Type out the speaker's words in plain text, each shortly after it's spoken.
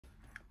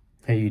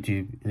Hey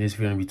YouTube, in this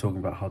video I'm going to be talking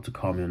about how to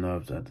calm your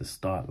nerves at the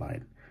start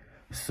line.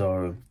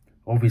 So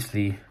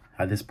obviously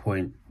at this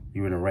point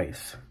you're in a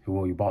race,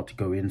 you're about to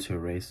go into a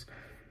race.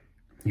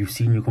 You've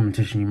seen your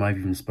competition, you might have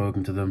even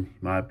spoken to them,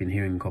 you might have been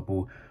hearing a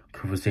couple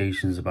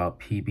conversations about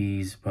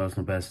PBs,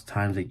 personal bests,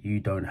 times that you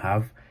don't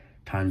have,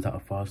 times that are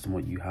faster than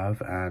what you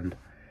have, and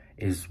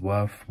it's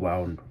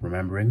worthwhile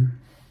remembering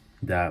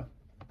that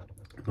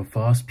the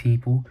fast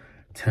people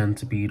tend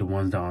to be the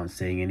ones that aren't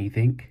saying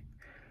anything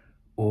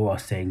or are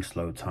saying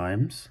slow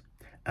times,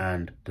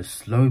 and the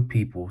slow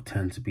people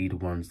tend to be the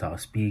ones that are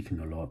speaking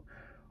a lot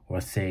or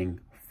are saying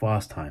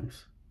fast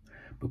times,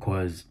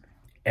 because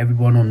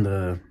everyone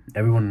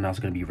that's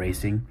going to be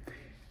racing,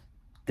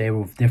 they're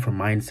with different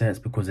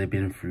mindsets because they've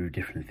been through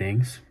different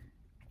things.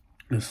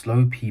 The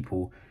slow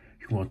people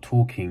who are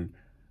talking,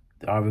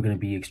 they're either going to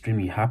be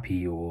extremely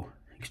happy or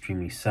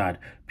extremely sad,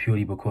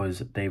 purely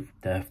because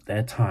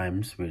their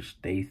times, which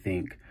they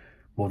think,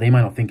 well, they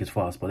might not think it's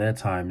fast, but their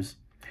times,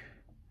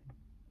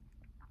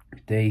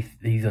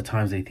 these are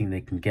times they think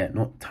they can get,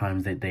 not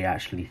times that they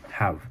actually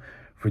have.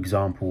 For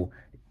example,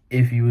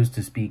 if you was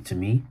to speak to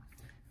me,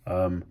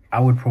 I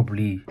would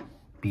probably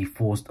be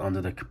forced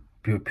under the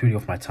purely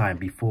of my time,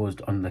 be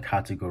forced under the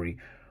category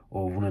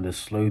of one of the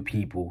slow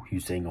people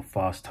who's saying a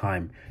fast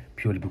time,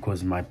 purely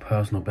because my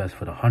personal best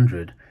for the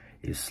 100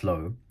 is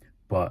slow,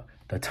 but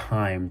the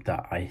time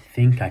that I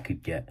think I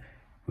could get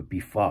would be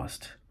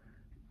fast.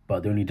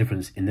 But the only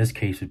difference in this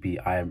case would be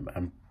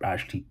I'm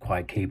actually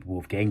quite capable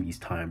of getting these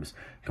times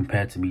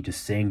compared to me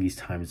just saying these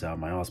times out of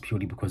my ass,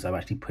 purely because I've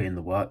actually put in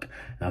the work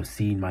and I've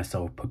seen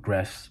myself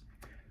progress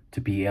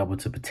to be able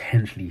to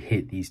potentially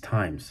hit these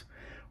times.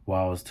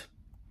 Whilst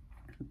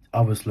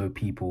other slow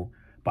people,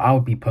 but I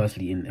would be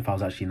personally, if I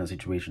was actually in that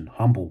situation,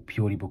 humble,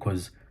 purely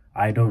because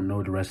I don't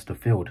know the rest of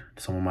the field.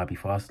 Someone might be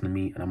faster than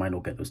me and I might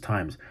not get those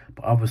times.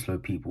 But other slow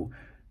people,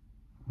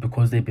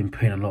 because they've been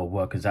putting a lot of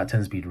work, because that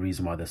tends to be the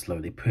reason why they're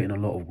slow. They put in a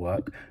lot of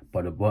work,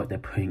 but the work they're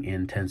putting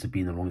in tends to be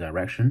in the wrong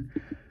direction.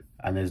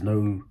 And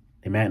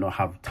they might not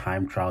have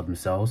time trialed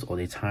themselves, or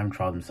they time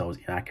trialed themselves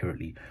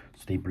inaccurately.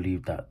 So they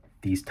believe that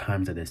these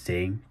times that they're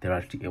saying, they're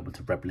actually able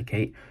to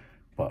replicate.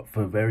 But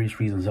for various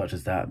reasons such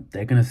as that,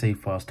 they're going to say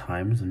fast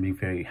times and be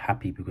very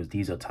happy because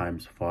these are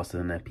times faster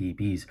than their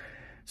PBs.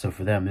 So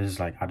for them, this is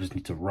like, I just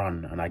need to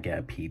run and I get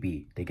a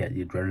PB. They get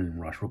the adrenaline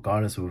rush,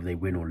 regardless of if they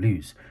win or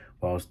lose.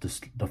 Whilst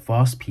the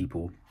fast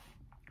people,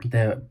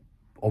 they're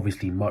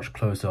obviously much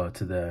closer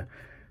to their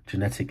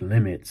genetic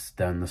limits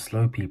than the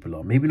slow people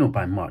are. Maybe not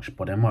by much,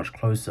 but they're much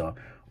closer,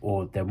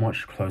 or they're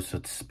much closer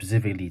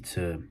specifically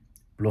to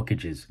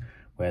blockages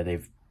where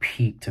they've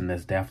peaked and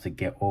they have to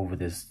get over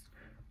this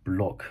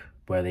block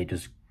where they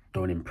just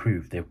don't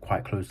improve. They're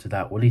quite close to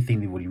that, or they think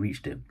they've already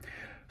reached it.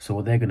 So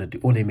what they're going to do,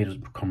 or they may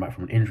just come back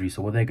from an injury.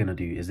 So what they're going to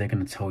do is they're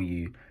going to tell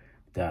you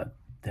that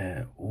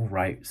they're all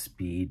right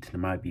speed, they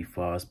might be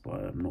fast, but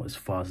I'm not as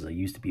fast as I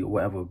used to be, or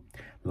whatever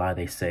lie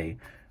they say.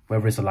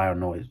 Whether it's a lie or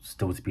not, it's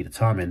still to be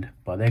determined,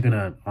 but they're going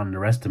to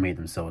underestimate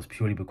themselves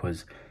purely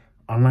because,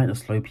 unlike the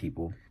slow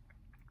people,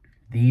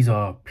 these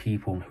are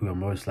people who are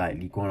most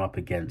likely going up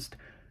against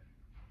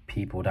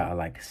people that are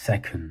like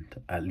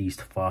second at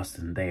least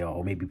faster than they are,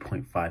 or maybe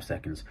 0.5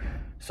 seconds.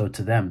 So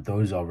to them,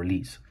 those are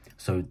release.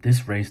 So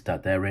this race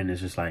that they're in is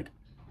just like,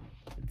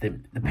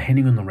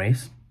 depending on the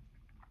race,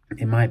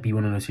 it might be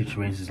one of those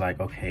situations like,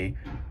 okay,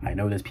 I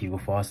know there's people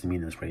faster than me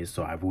in this race,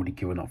 so I've already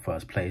given up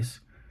first place.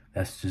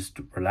 Let's just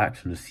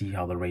relax and just see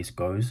how the race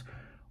goes.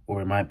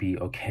 Or it might be,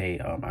 okay,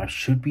 I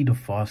should be the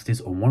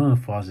fastest or one of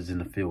the fastest in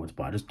the field,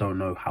 but I just don't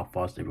know how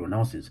fast everyone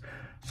else is.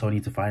 So I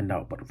need to find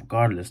out. But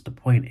regardless, the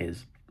point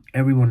is,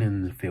 everyone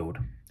in the field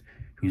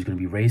who's going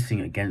to be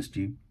racing against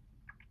you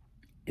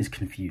is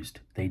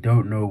confused. They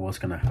don't know what's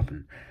going to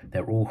happen.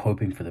 They're all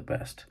hoping for the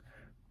best.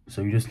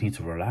 So you just need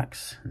to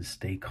relax and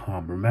stay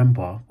calm.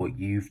 Remember what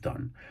you've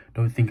done.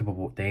 Don't think about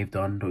what they've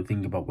done. Don't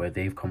think about where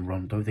they've come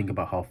from. Don't think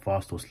about how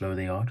fast or slow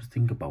they are. Just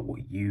think about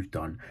what you've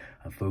done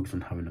and focus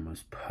on having the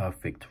most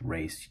perfect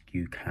race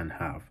you can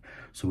have.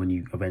 So when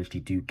you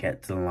eventually do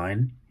get to the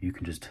line, you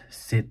can just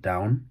sit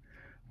down.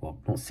 Well,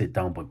 not sit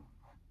down, but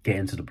get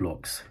into the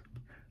blocks.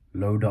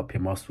 Load up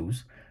your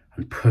muscles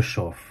and push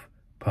off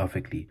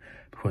perfectly.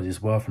 Because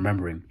it's worth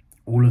remembering,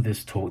 all of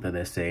this talk that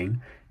they're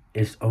saying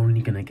is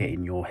only going to get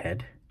in your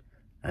head.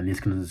 And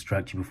it's going to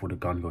distract you before the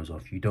gun goes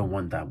off. You don't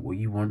want that. What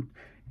you want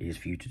is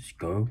for you to just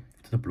go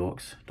to the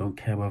blocks. Don't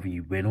care whether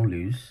you win or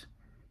lose.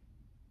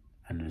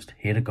 And just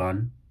hit a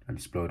gun and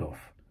explode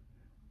off.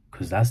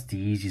 Because that's the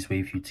easiest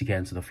way for you to get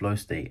into the flow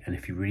state. And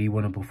if you really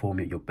want to perform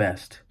at your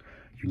best,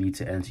 you need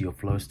to enter your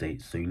flow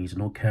state. So you need to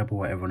not care about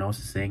what everyone else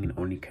is saying and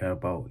only care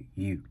about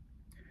you.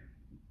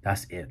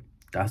 That's it.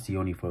 That's the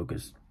only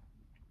focus.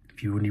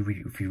 If you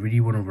really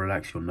want to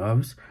relax your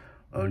nerves,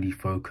 only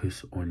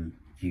focus on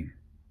you.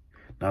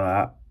 Now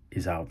that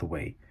is out of the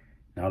way,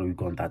 now that we've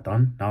got that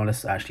done, now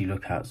let's actually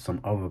look at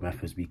some other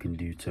methods we can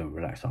do to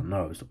relax our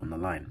nerves on the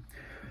line.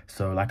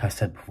 So like I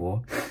said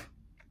before,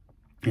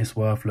 it's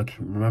worth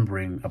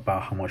remembering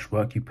about how much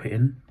work you put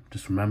in.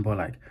 Just remember,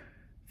 like,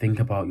 think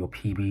about your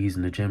PBs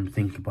in the gym,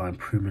 think about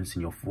improvements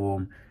in your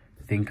form,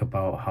 think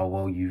about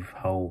how your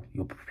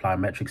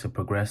plyometrics have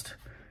progressed.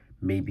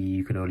 Maybe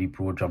you could only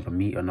broad jump a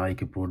meter, now you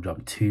could broad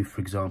jump 2,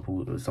 for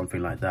example, or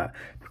something like that.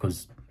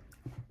 Because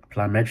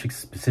plyometrics,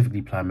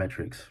 specifically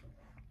plyometrics,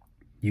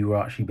 you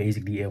are actually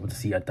basically able to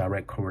see a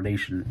direct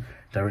correlation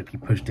directly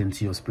pushed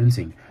into your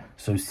sprinting.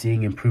 So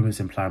seeing improvements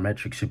in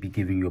plyometrics should be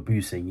giving you a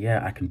boost, saying,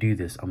 yeah, I can do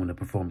this, I'm going to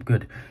perform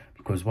good.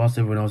 Because whilst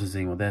everyone else is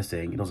saying what they're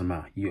saying, it doesn't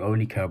matter. You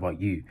only care about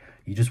you.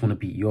 You just want to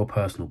beat your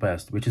personal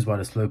best, which is why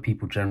the slow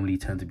people generally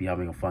tend to be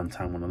having a fun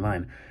time on the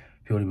line,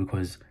 purely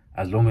because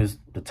as long as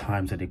the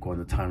times that they go on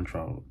the time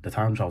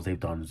trials they've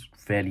done is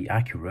fairly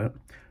accurate,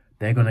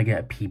 they're going to get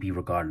a PB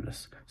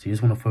regardless. So you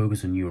just want to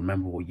focus on you,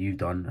 remember what you've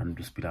done, and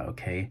just be like,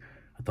 okay,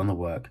 I've done the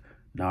work.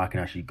 Now I can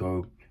actually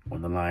go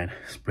on the line,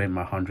 sprint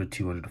my 100,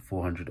 200, or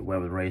 400, or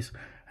whatever race,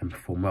 and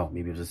perform well.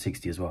 Maybe it was a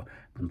 60 as well.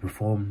 And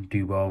perform,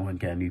 do well, and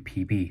get a new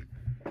PB.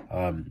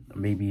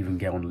 Maybe even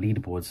get on the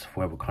leaderboards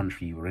for whatever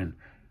country you were in.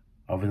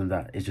 Other than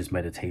that, it's just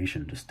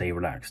meditation. Just stay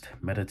relaxed.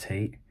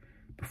 Meditate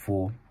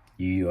before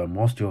you,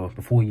 whilst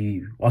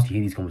you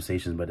hear these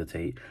conversations,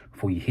 meditate.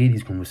 Before you hear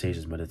these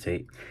conversations,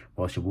 meditate.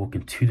 Whilst you're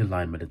walking to the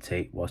line,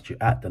 meditate. Whilst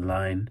you're at the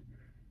line,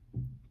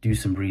 do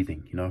some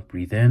breathing. You know,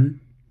 breathe in.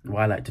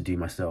 What I like to do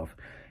myself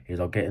is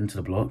I'll get into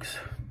the blocks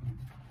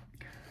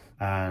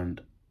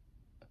and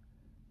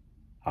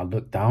I'll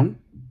look down,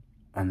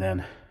 and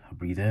then I'll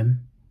breathe in,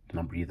 then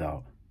I'll breathe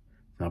out.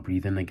 Then I'll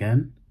breathe in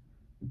again,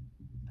 and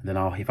then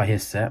if I hear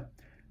set,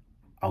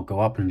 I'll go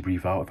up and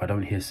breathe out. If I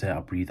don't hear set,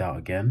 I'll breathe out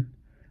again.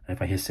 And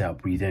if I hear set, I'll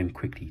breathe in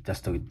quickly. That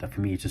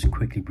for me, it's just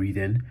quickly breathe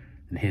in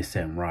and hear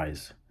set and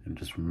rise. And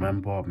just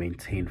remember,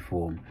 maintain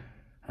form.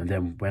 And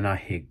then when I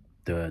hear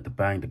the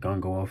bang, the gun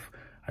go off,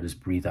 I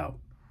just breathe out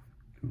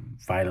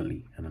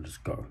violently and I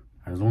just go.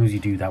 And as long as you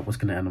do that, what's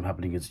going to end up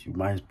happening is your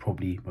mind's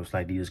probably most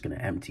likely just going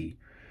to empty,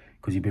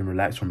 because you've been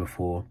relaxed from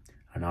before,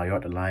 and now you're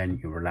at the line,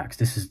 you're relaxed.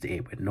 This is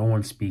it, with no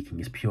one speaking,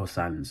 it's pure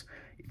silence.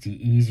 The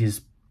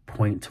easiest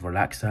point to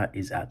relax at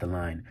is at the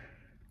line,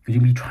 because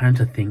you'll be trying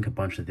to think a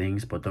bunch of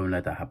things, but don't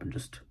let that happen.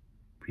 Just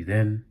breathe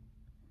in,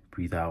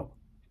 breathe out,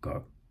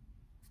 go.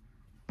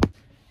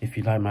 If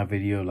you like my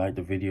video, like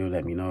the video,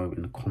 let me know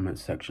in the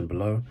comments section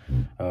below.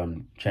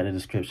 Check the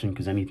description,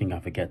 because anything I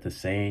forget to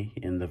say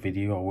in the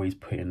video, I always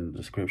put in the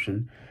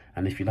description.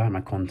 And if you like my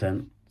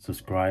content,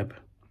 subscribe.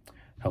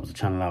 Helps the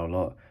channel out a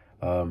lot.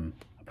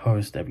 I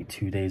post every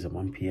 2 days at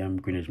 1 PM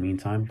Greenwich Mean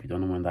Time. If you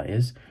don't know when that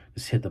is,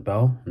 just hit the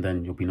bell and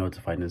then you'll be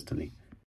notified instantly.